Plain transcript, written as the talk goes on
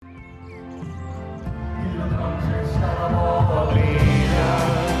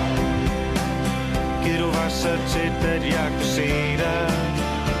så tæt, at jeg kunne se dig.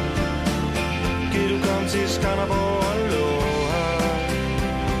 Giv du kom til Skanderborg og lå her.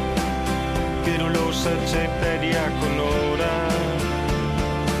 Giv du lå så tæt, at jeg kunne nå dig.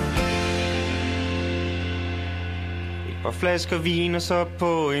 Et par flasker vin og så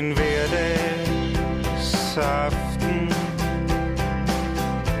på en hverdagsaften.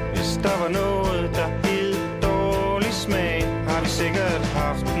 Hvis der var noget, der hed dårlig smag, har vi sikkert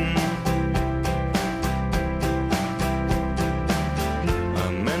haft den.